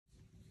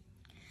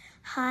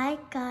Hi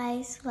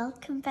guys,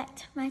 welcome back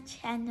to my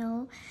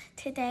channel.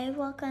 Today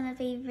we're going to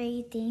be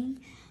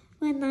reading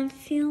When I'm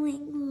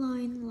Feeling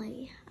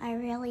Lonely. I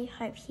really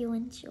hope you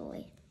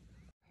enjoy.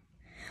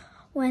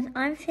 When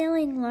I'm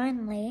feeling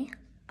lonely,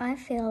 I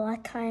feel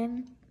like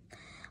I'm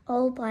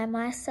all by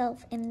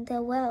myself in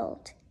the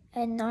world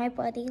and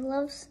nobody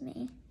loves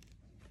me.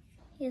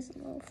 Here's a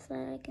little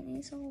flag and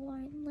he's all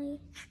lonely.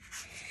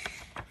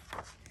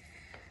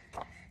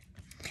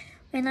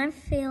 When I'm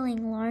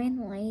feeling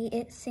lonely,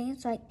 it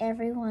seems like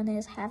everyone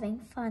is having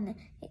fun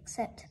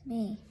except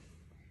me.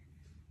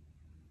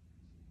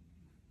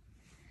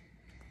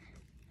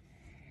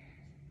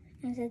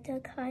 There's a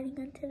dog hiding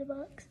under the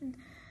box and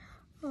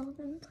all of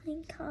them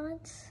playing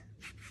cards.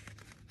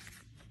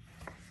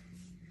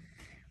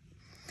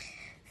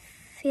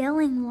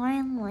 Feeling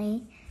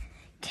lonely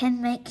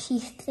can make you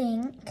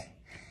think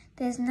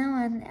there's no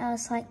one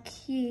else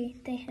like you.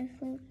 They have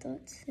little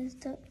dots, there's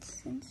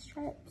dots and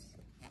stripes.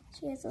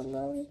 She has a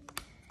lolly.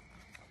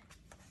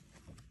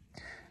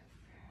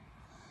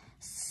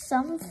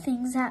 Some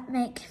things that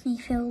make me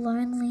feel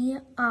lonely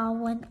are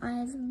when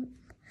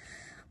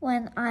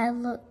I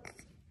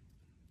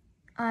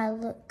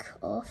look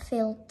or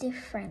feel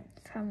different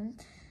from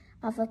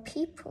other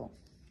people,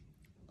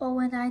 or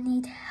when I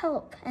need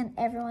help and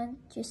everyone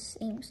just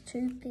seems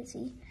too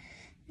busy,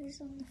 is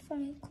on the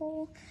phone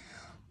call,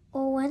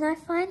 or when I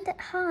find it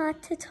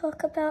hard to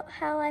talk about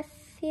how I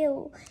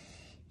feel,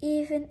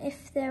 even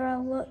if there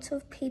are lots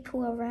of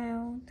people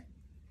around.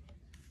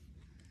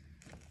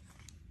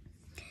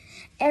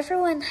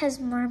 Everyone has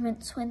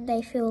moments when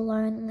they feel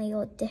lonely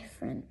or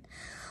different,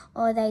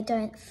 or they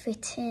don't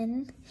fit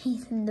in.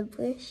 He's in the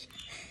bush,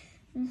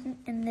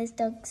 and there's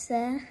dogs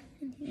there,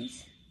 and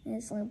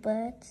there's little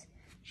birds.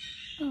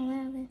 Oh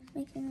wow, they're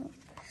making up.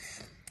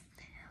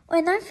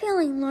 When I'm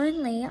feeling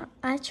lonely,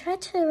 I try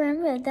to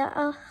remember there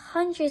are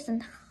hundreds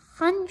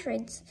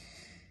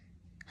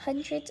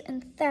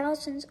and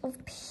thousands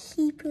of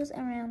people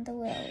around the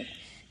world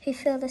who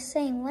feel the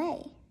same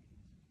way.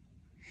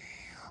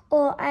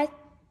 Or I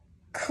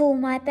call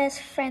my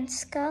best friend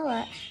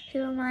Scarlett,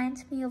 who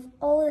reminds me of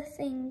all the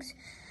things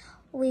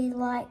we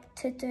like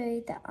to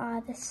do that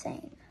are the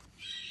same.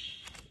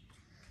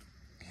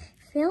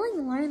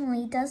 Feeling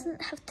lonely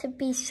doesn't have to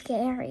be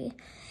scary.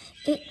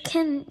 It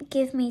can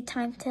give me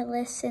time to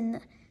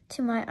listen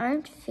to my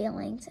own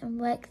feelings and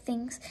work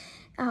things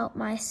out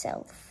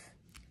myself.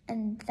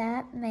 And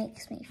that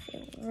makes me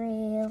feel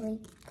really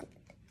good.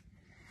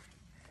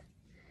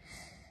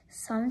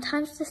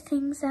 Sometimes the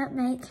things that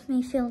make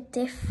me feel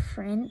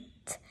different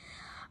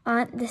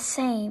aren't the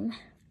same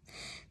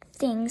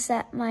things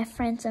that my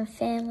friends and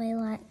family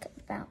like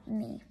about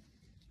me.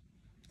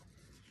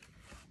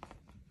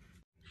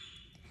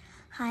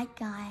 Hi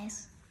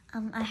guys,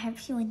 I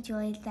hope you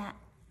enjoyed that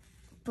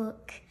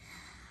book.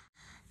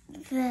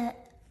 The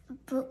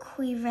book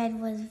we read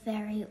was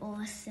very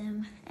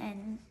awesome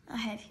and I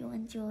hope you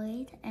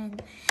enjoyed,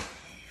 and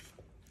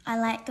I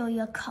liked all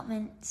your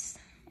comments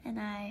and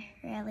I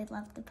really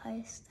loved the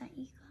post that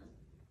you got.